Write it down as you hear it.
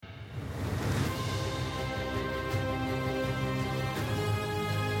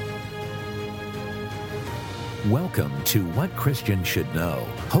Welcome to What Christians Should Know,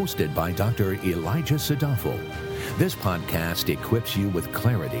 hosted by Dr. Elijah Sadafel. This podcast equips you with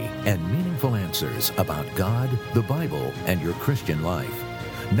clarity and meaningful answers about God, the Bible, and your Christian life.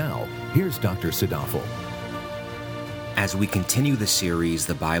 Now, here's Dr. Sadafel. As we continue the series,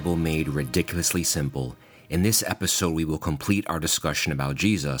 The Bible Made Ridiculously Simple, in this episode we will complete our discussion about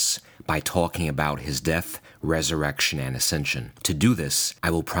Jesus by talking about his death, resurrection, and ascension. To do this,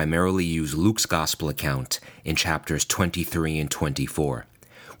 I will primarily use Luke's Gospel account in chapters 23 and 24.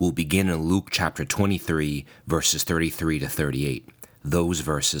 We'll begin in Luke chapter 23, verses 33 to 38. Those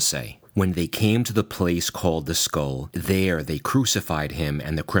verses say, "When they came to the place called the Skull, there they crucified him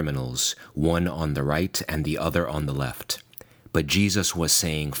and the criminals, one on the right and the other on the left. But Jesus was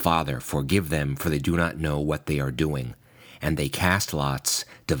saying, 'Father, forgive them, for they do not know what they are doing.' And they cast lots,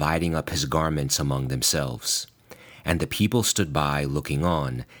 dividing up his garments among themselves. And the people stood by, looking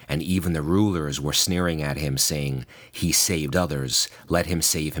on, and even the rulers were sneering at him, saying, 'He saved others, let him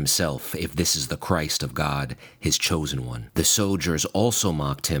save himself, if this is the Christ of God, his chosen one.' The soldiers also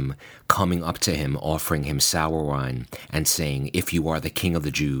mocked him, coming up to him, offering him sour wine, and saying, 'If you are the King of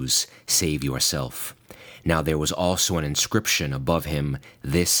the Jews, save yourself.' Now there was also an inscription above him,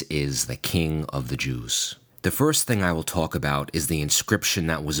 'This is the King of the Jews.'" The first thing I will talk about is the inscription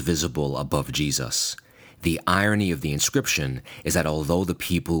that was visible above Jesus. The irony of the inscription is that although the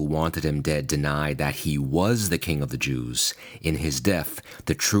people who wanted him dead denied that he was the King of the Jews, in his death,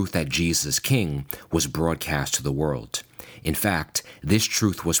 the truth that Jesus is King was broadcast to the world. In fact, this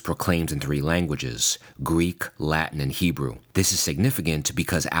truth was proclaimed in 3 languages, Greek, Latin, and Hebrew. This is significant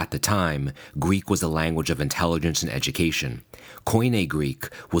because at the time, Greek was the language of intelligence and education. Koine Greek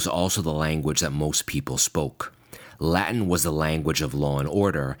was also the language that most people spoke. Latin was the language of law and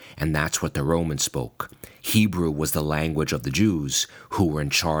order, and that's what the Romans spoke. Hebrew was the language of the Jews, who were in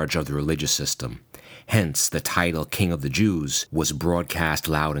charge of the religious system. Hence, the title King of the Jews was broadcast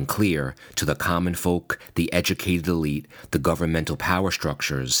loud and clear to the common folk, the educated elite, the governmental power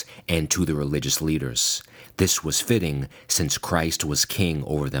structures, and to the religious leaders. This was fitting since Christ was king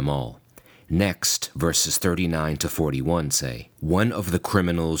over them all. Next, verses 39 to 41 say, "One of the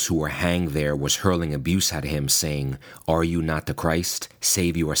criminals who were hanged there was hurling abuse at him, saying, 'Are you not the Christ?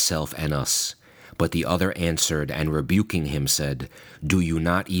 Save yourself and us.' But the other answered and rebuking him said, 'Do you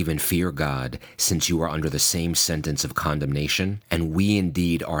not even fear God, since you are under the same sentence of condemnation? And we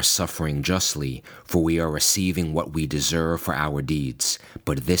indeed are suffering justly, for we are receiving what we deserve for our deeds.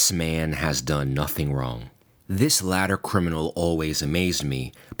 But this man has done nothing wrong.'" This latter criminal always amazed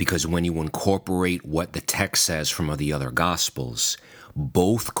me, because when you incorporate what the text says from the other Gospels,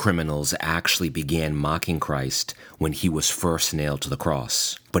 both criminals actually began mocking Christ when he was first nailed to the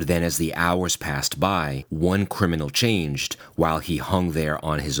cross. But then as the hours passed by, one criminal changed while he hung there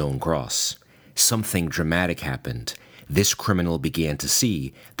on his own cross. Something dramatic happened. This criminal began to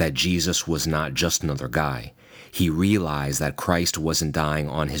see that Jesus was not just another guy. He realized that Christ wasn't dying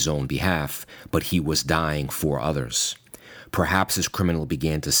on his own behalf, but he was dying for others. Perhaps this criminal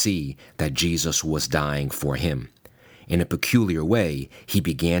began to see that Jesus was dying for him. In a peculiar way, he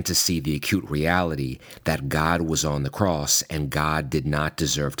began to see the acute reality that God was on the cross and God did not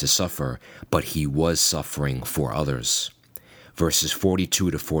deserve to suffer, but he was suffering for others. Verses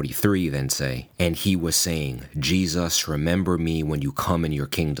 42 to 43 then say, "And he was saying, 'Jesus, remember me when you come in your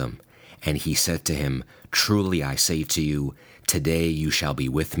kingdom.' And he said to him, 'Truly I say to you, today you shall be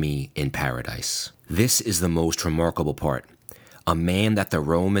with me in paradise.'" This is the most remarkable part. A man that the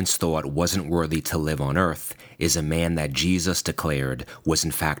Romans thought wasn't worthy to live on earth is a man that Jesus declared was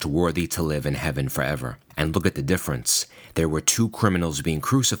in fact worthy to live in heaven forever. And look at the difference. There were 2 criminals being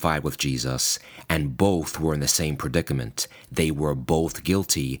crucified with Jesus, and both were in the same predicament. They were both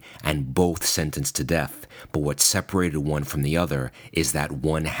guilty and both sentenced to death. But what separated one from the other is that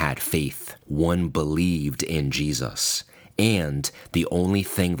one had faith. One believed in Jesus. And the only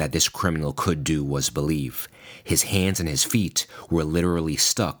thing that this criminal could do was believe. His hands and his feet were literally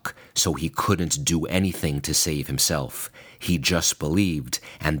stuck, so he couldn't do anything to save himself. He just believed,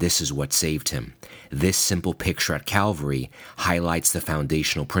 and this is what saved him. This simple picture at Calvary highlights the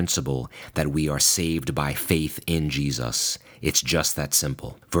foundational principle that we are saved by faith in Jesus. It's just that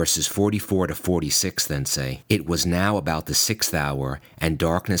simple. Verses 44 to 46 then say, "It was now about the 6th hour, and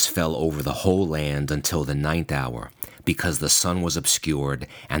darkness fell over the whole land until the 9th hour, because the sun was obscured,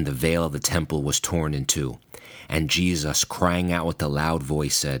 and the veil of the temple was torn in two. And Jesus, crying out with a loud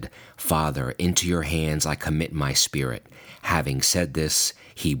voice, said, 'Father, into your hands I commit my spirit.' Having said this,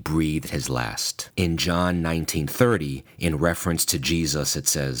 he breathed his last." In John 19:30, in reference to Jesus, it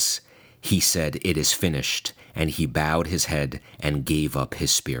says, "He said, 'It is finished.' and he bowed his head and gave up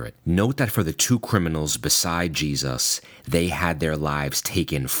his spirit. Note that for the two criminals beside Jesus, they had their lives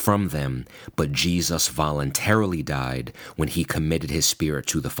taken from them, but Jesus voluntarily died when he committed his spirit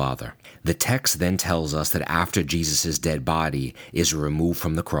to the Father. The text then tells us that after Jesus' dead body is removed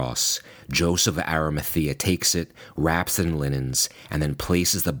from the cross, Joseph of Arimathea takes it, wraps it in linens, and then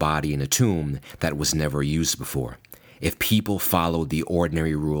places the body in a tomb that was never used before. If people followed the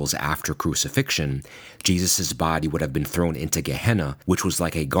ordinary rules after crucifixion, Jesus' body would have been thrown into Gehenna, which was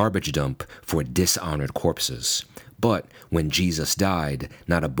like a garbage dump for dishonored corpses. But when Jesus died,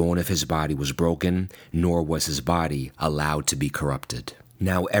 not a bone of his body was broken, nor was his body allowed to be corrupted.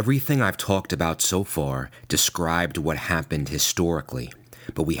 Now, everything I've talked about so far described what happened historically.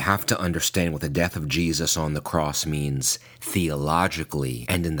 But we have to understand what the death of Jesus on the cross means theologically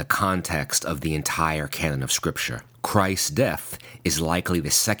and in the context of the entire canon of Scripture. Christ's death is likely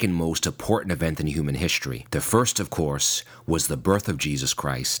the second most important event in human history. The first, of course, was the birth of Jesus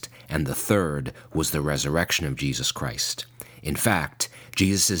Christ, and the third was the resurrection of Jesus Christ. In fact,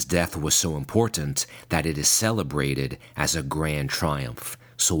 Jesus' death was so important that it is celebrated as a grand triumph.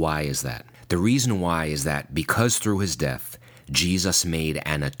 So why is that? The reason why is that because through his death, Jesus made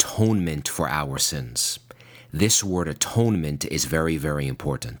an atonement for our sins. This word atonement is very, very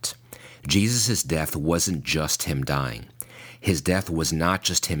important. Jesus' death wasn't just him dying. His death was not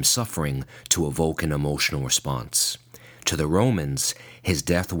just him suffering to evoke an emotional response. To the Romans, his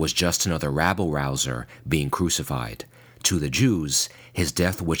death was just another rabble-rouser being crucified. To the Jews, his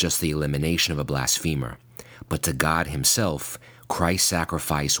death was just the elimination of a blasphemer. But to God himself, Christ's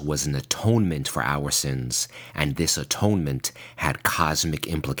sacrifice was an atonement for our sins, and this atonement had cosmic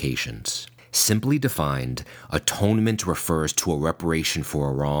implications. Simply defined, atonement refers to a reparation for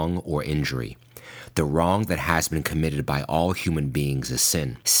a wrong or injury. The wrong that has been committed by all human beings is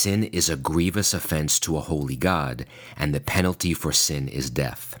sin. Sin is a grievous offense to a holy God, and the penalty for sin is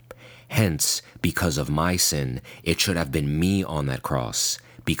death. Hence, because of my sin, it should have been me on that cross.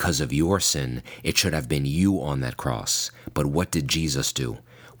 Because of your sin, it should have been you on that cross. But what did Jesus do?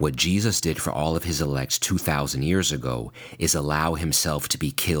 What Jesus did for all of his elect 2,000 years ago is allow himself to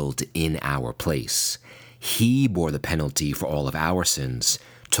be killed in our place. He bore the penalty for all of our sins,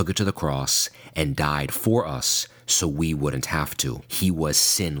 took it to the cross, and died for us so we wouldn't have to. He was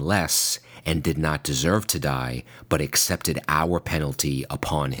sinless and did not deserve to die, but accepted our penalty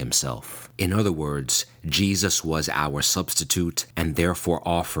upon himself. In other words, Jesus was our substitute and therefore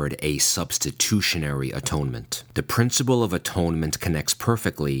offered a substitutionary atonement. The principle of atonement connects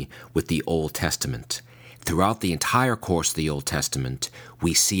perfectly with the Old Testament. Throughout the entire course of the Old Testament,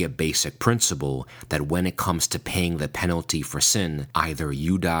 we see a basic principle that when it comes to paying the penalty for sin, either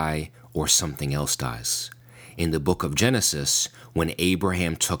you die or something else dies. In the book of Genesis, when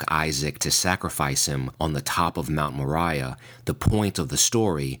Abraham took Isaac to sacrifice him on the top of Mount Moriah, the point of the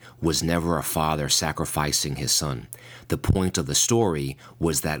story was never a father sacrificing his son. The point of the story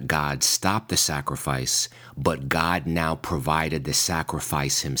was that God stopped the sacrifice, but God now provided the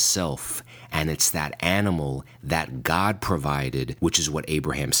sacrifice himself. And it's that animal that God provided, which is what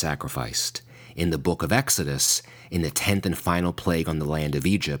Abraham sacrificed. In the book of Exodus, in the 10th and final plague on the land of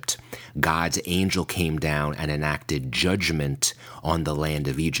Egypt, God's angel came down and enacted judgment on the land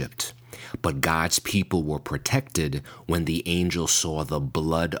of Egypt. But God's people were protected when the angel saw the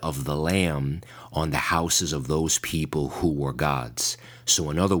blood of the lamb on the houses of those people who were God's. So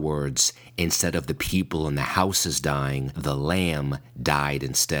in other words, instead of the people in the houses dying, the lamb died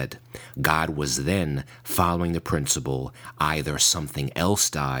instead. God was then following the principle, either something else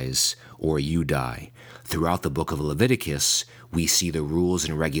dies or you die. Throughout the book of Leviticus, we see the rules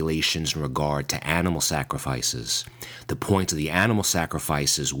and regulations in regard to animal sacrifices. The point of the animal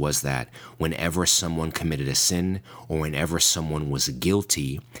sacrifices was that whenever someone committed a sin or whenever someone was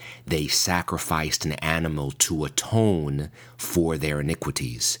guilty, they sacrificed an animal to atone for their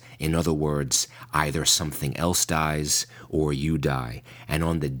iniquities. In other words, either something else dies or you die. And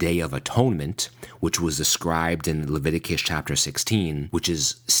on the Day of Atonement, which was described in Leviticus chapter 16, which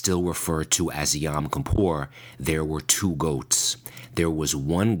is still referred to as Yom Kippur, there were two goats. There was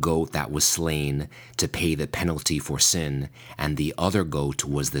one goat that was slain to pay the penalty for sin, and the other goat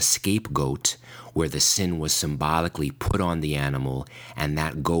was the scapegoat, where the sin was symbolically put on the animal, and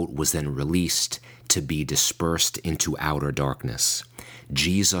that goat was then released to be dispersed into outer darkness.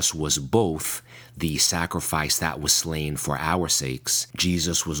 Jesus was both the sacrifice that was slain for our sakes.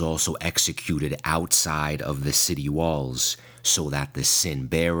 Jesus was also executed outside of the city walls so that the sin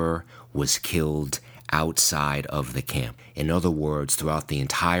bearer was killed outside of the camp. In other words, throughout the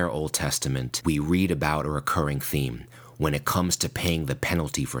entire Old Testament, we read about a recurring theme. When it comes to paying the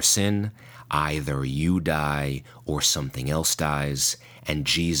penalty for sin, either you die or something else dies, and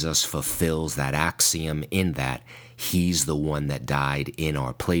Jesus fulfills that axiom in that he's the one that died in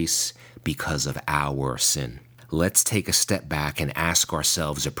our place because of our sin. Let's take a step back and ask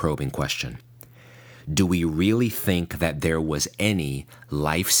ourselves a probing question. Do we really think that there was any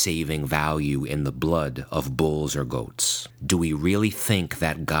life-saving value in the blood of bulls or goats? Do we really think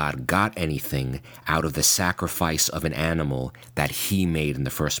that God got anything out of the sacrifice of an animal that he made in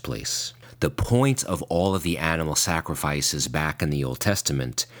the first place? The point of all of the animal sacrifices back in the Old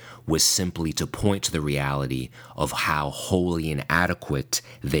Testament was simply to point to the reality of how holy and adequate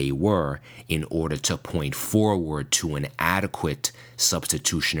they were in order to point forward to an adequate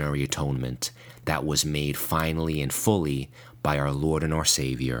substitutionary atonement that was made finally and fully by our Lord and our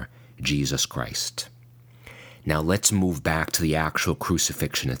Savior, Jesus Christ. Now let's move back to the actual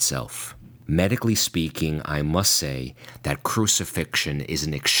crucifixion itself. Medically speaking, I must say that crucifixion is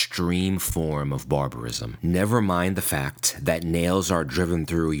an extreme form of barbarism. Never mind the fact that nails are driven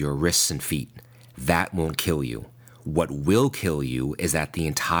through your wrists and feet. That won't kill you. What will kill you is that the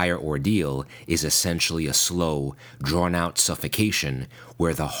entire ordeal is essentially a slow, drawn-out suffocation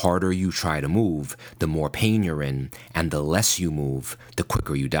where the harder you try to move, the more pain you're in, and the less you move, the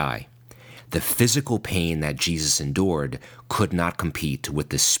quicker you die. The physical pain that Jesus endured could not compete with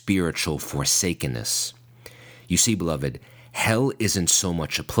the spiritual forsakenness. You see, beloved, hell isn't so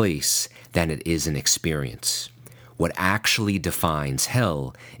much a place than it is an experience. What actually defines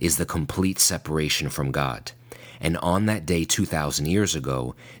hell is the complete separation from God. And on that day 2,000 years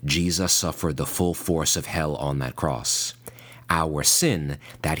ago, Jesus suffered the full force of hell on that cross. Our sin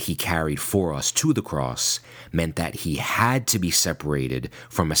that he carried for us to the cross meant that he had to be separated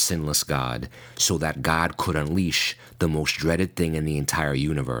from a sinless God so that God could unleash the most dreaded thing in the entire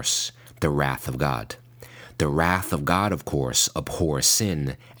universe, the wrath of God. The wrath of God, of course, abhors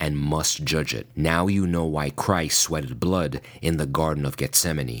sin and must judge it. Now you know why Christ sweated blood in the Garden of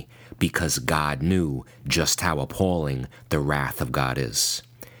Gethsemane, because God knew just how appalling the wrath of God is.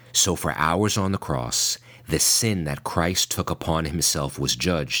 So for hours on the cross, the sin that Christ took upon himself was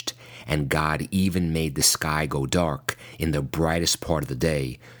judged, and God even made the sky go dark in the brightest part of the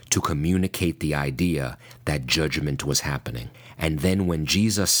day to communicate the idea that judgment was happening. And then when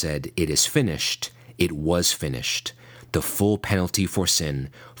Jesus said, "It is finished," it was finished. The full penalty for sin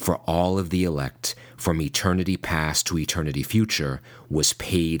for all of the elect from eternity past to eternity future was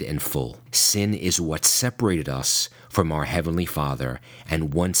paid in full. Sin is what separated us from our Heavenly Father,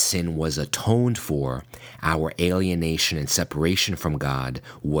 and once sin was atoned for, our alienation and separation from God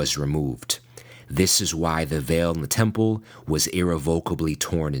was removed. This is why the veil in the temple was irrevocably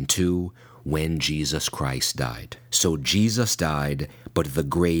torn in two when Jesus Christ died. So Jesus died, but the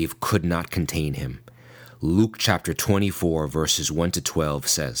grave could not contain him. Luke chapter 24, verses 1 to 12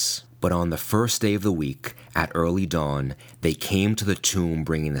 says, "But on the first day of the week, at early dawn, they came to the tomb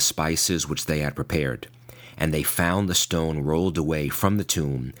bringing the spices which they had prepared. And they found the stone rolled away from the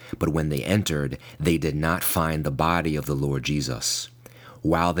tomb, but when they entered, they did not find the body of the Lord Jesus.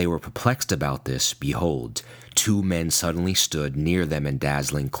 While they were perplexed about this, behold, two men suddenly stood near them in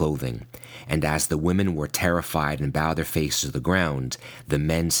dazzling clothing. And as the women were terrified and bowed their faces to the ground, the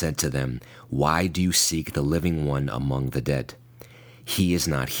men said to them, 'Why do you seek the living one among the dead? He is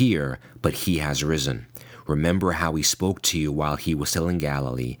not here, but he has risen. Remember how he spoke to you while he was still in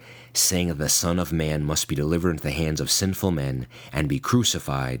Galilee, saying that the Son of Man must be delivered into the hands of sinful men and be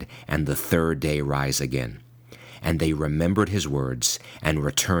crucified, and the third day rise again.' And they remembered his words, and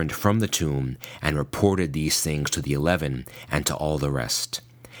returned from the tomb, and reported these things to the 11 and to all the rest.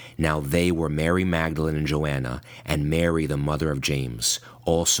 Now they were Mary Magdalene and Joanna, and Mary the mother of James.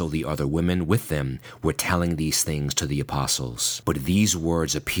 Also the other women with them were telling these things to the apostles. But these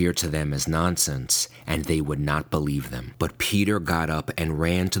words appeared to them as nonsense, and they would not believe them. But Peter got up and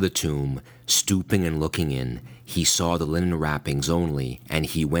ran to the tomb. Stooping and looking in, he saw the linen wrappings only, and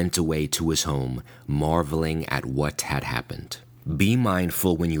he went away to his home, marveling at what had happened." Be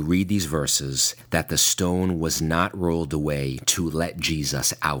mindful when you read these verses that the stone was not rolled away to let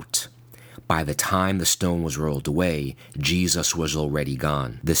Jesus out. By the time the stone was rolled away, Jesus was already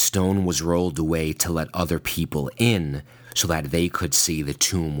gone. The stone was rolled away to let other people in so that they could see the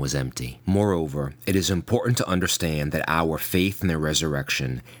tomb was empty. Moreover, it is important to understand that our faith in the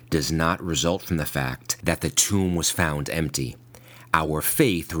resurrection does not result from the fact that the tomb was found empty. Our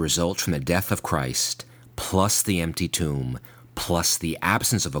faith results from the death of Christ, plus the empty tomb, plus the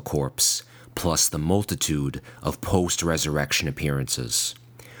absence of a corpse, plus the multitude of post-resurrection appearances.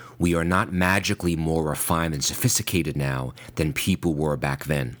 We are not magically more refined and sophisticated now than people were back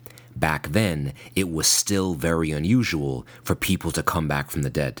then. Back then, it was still very unusual for people to come back from the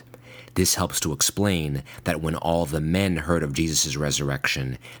dead. This helps to explain that when all the men heard of Jesus'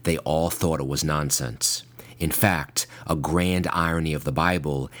 resurrection, they all thought it was nonsense. In fact, a grand irony of the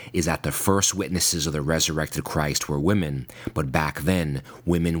Bible is that the first witnesses of the resurrected Christ were women, but back then,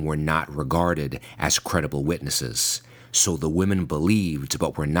 women were not regarded as credible witnesses. So the women believed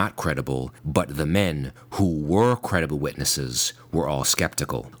but were not credible, but the men, who were credible witnesses, were all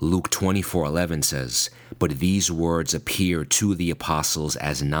skeptical. Luke 24:11 says, "But these words appeared to the apostles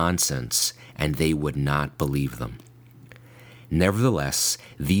as nonsense, and they would not believe them." Nevertheless,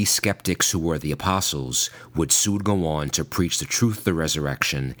 these skeptics who were the apostles would soon go on to preach the truth of the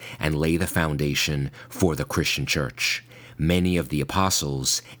resurrection and lay the foundation for the Christian church. Many of the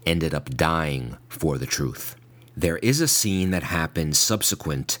apostles ended up dying for the truth. There is a scene that happens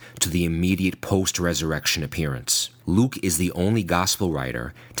subsequent to the immediate post-resurrection appearance. Luke is the only gospel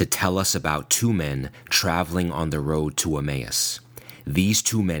writer to tell us about two men traveling on the road to Emmaus. These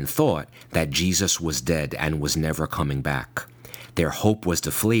two men thought that Jesus was dead and was never coming back. Their hope was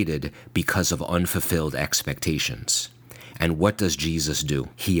deflated because of unfulfilled expectations. And what does Jesus do?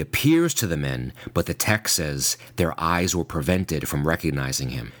 He appears to the men, but the text says their eyes were prevented from recognizing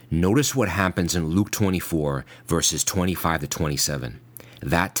him. Notice what happens in Luke 24, verses 25 to 27.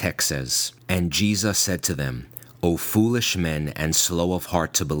 That text says, "And Jesus said to them, O foolish men and slow of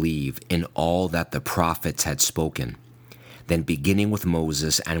heart to believe in all that the prophets had spoken. Then beginning with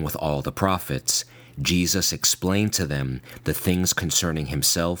Moses and with all the prophets, Jesus explained to them the things concerning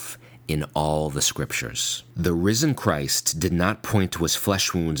himself in all the scriptures." The risen Christ did not point to his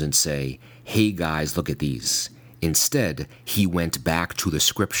flesh wounds and say, "Hey guys, look at these." Instead, he went back to the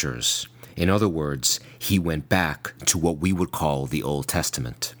scriptures. In other words, he went back to what we would call the Old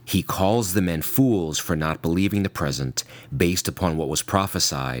Testament. He calls the men fools for not believing the present based upon what was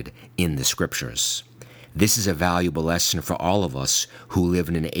prophesied in the scriptures. This is a valuable lesson for all of us who live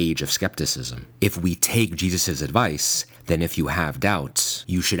in an age of skepticism. If we take Jesus' advice, then if you have doubts,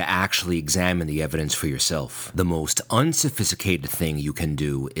 you should actually examine the evidence for yourself. The most unsophisticated thing you can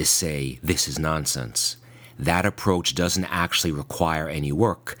do is say, "This is nonsense." That approach doesn't actually require any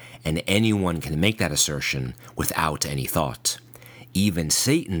work, and anyone can make that assertion without any thought. Even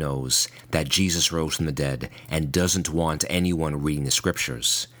Satan knows that Jesus rose from the dead and doesn't want anyone reading the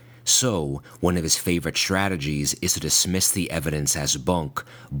scriptures. So, one of his favorite strategies is to dismiss the evidence as bunk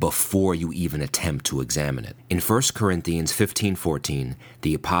before you even attempt to examine it. In 1 Corinthians 15:14,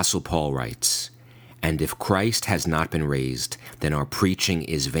 the Apostle Paul writes, "And if Christ has not been raised, then our preaching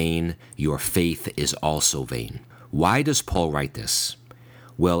is vain, your faith is also vain." Why does Paul write this?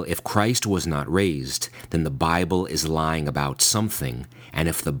 Well, if Christ was not raised, then the Bible is lying about something, and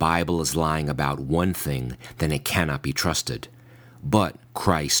if the Bible is lying about one thing, then it cannot be trusted. But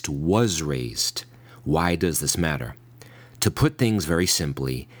Christ was raised. Why does this matter? To put things very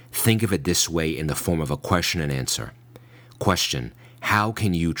simply, think of it this way in the form of a question and answer. Question: how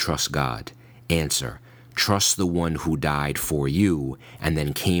can you trust God? Answer: trust the one who died for you and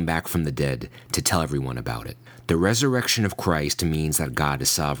then came back from the dead to tell everyone about it. The resurrection of Christ means that God is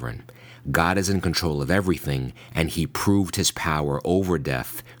sovereign. God is in control of everything, and he proved his power over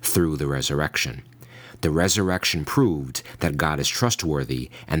death through the resurrection. The resurrection proved that God is trustworthy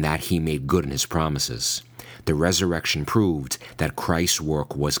and that he made good in his promises. The resurrection proved that Christ's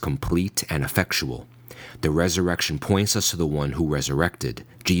work was complete and effectual. The resurrection points us to the one who resurrected,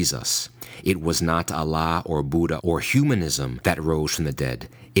 Jesus. It was not Allah or Buddha or humanism that rose from the dead.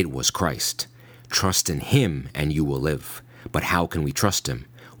 It was Christ. Trust in him and you will live. But how can we trust him?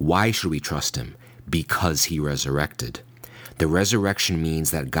 Why should we trust him? Because he resurrected. The resurrection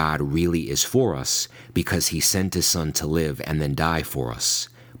means that God really is for us because he sent his son to live and then die for us.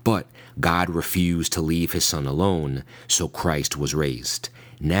 But God refused to leave his son alone, so Christ was raised.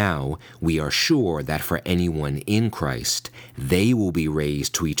 Now we are sure that for anyone in Christ, they will be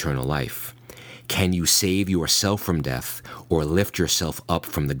raised to eternal life. Can you save yourself from death or lift yourself up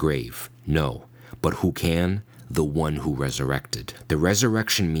from the grave? No. But who can? The one who resurrected. The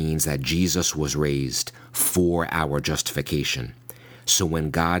resurrection means that Jesus was raised for our justification. So when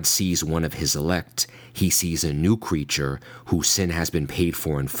God sees one of his elect, he sees a new creature whose sin has been paid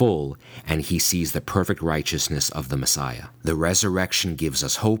for in full, and he sees the perfect righteousness of the Messiah. The resurrection gives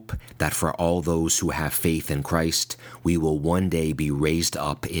us hope that for all those who have faith in Christ, we will one day be raised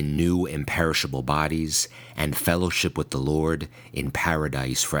up in new imperishable bodies and fellowship with the Lord in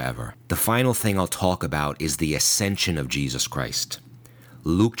paradise forever. The final thing I'll talk about is the ascension of Jesus Christ.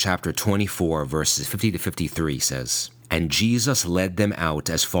 Luke chapter 24, verses 50 to 53 says, "And Jesus led them out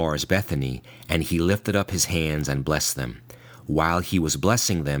as far as Bethany, and he lifted up his hands and blessed them. While he was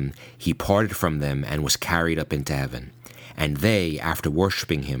blessing them, he parted from them and was carried up into heaven. And they, after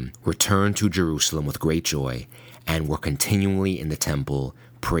worshiping him, returned to Jerusalem with great joy, and were continually in the temple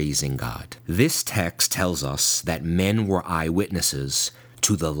praising God. This text tells us that men were eyewitnesses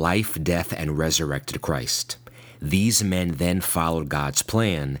to the life, death, and resurrected Christ. These men then followed God's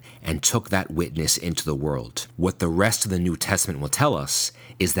plan and took that witness into the world. What the rest of the New Testament will tell us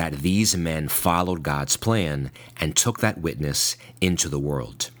is that these men followed God's plan and took that witness into the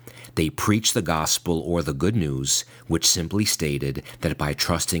world. They preached the gospel or the good news, which simply stated that by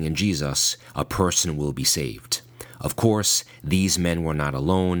trusting in Jesus, a person will be saved. Of course, these men were not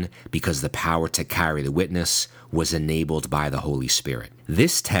alone because the power to carry the witness was enabled by the Holy Spirit.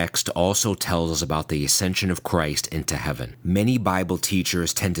 This text also tells us about the ascension of Christ into heaven. Many Bible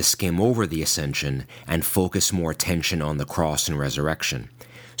teachers tend to skim over the ascension and focus more attention on the cross and resurrection.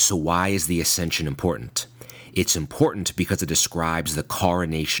 So why is the ascension important? It's important because it describes the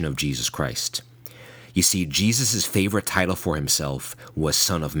coronation of Jesus Christ. You see, Jesus' favorite title for himself was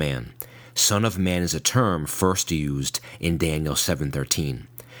Son of Man. Son of Man is a term first used in Daniel 7:13.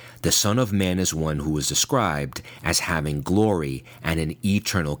 The Son of Man is one who is described as having glory and an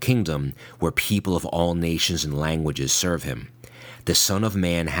eternal kingdom where people of all nations and languages serve him. The Son of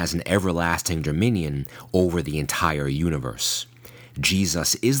Man has an everlasting dominion over the entire universe.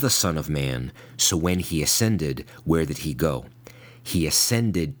 Jesus is the Son of Man, so when he ascended, where did he go? He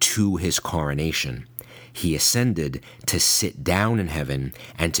ascended to his coronation. He ascended to sit down in heaven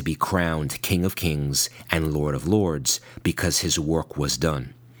and to be crowned King of Kings and Lord of Lords because his work was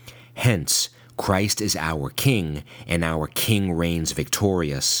done. Hence, Christ is our King, and our King reigns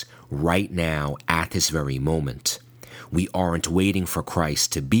victorious right now at this very moment. We aren't waiting for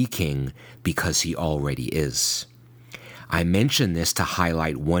Christ to be King because he already is. I mention this to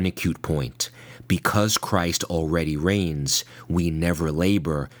highlight one acute point. Because Christ already reigns, we never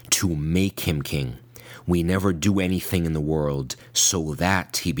labor to make him king. We never do anything in the world so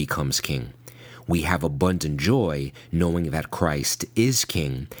that he becomes king. We have abundant joy knowing that Christ is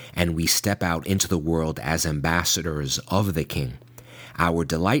king, and we step out into the world as ambassadors of the king. Our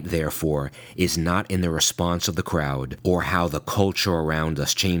delight, therefore, is not in the response of the crowd or how the culture around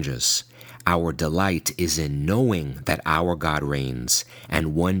us changes. Our delight is in knowing that our God reigns,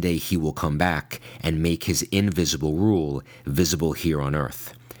 and one day he will come back and make his invisible rule visible here on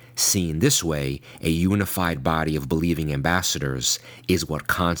earth. Seen this way, a unified body of believing ambassadors is what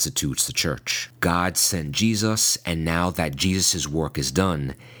constitutes the church. God sent Jesus, and now that Jesus' work is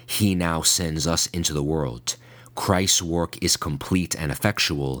done, he now sends us into the world. Christ's work is complete and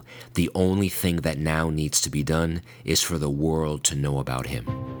effectual. The only thing that now needs to be done is for the world to know about him.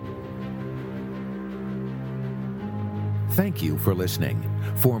 Thank you for listening.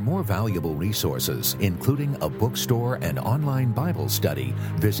 For more valuable resources, including a bookstore and online Bible study,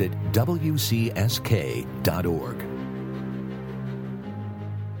 visit wcsk.org.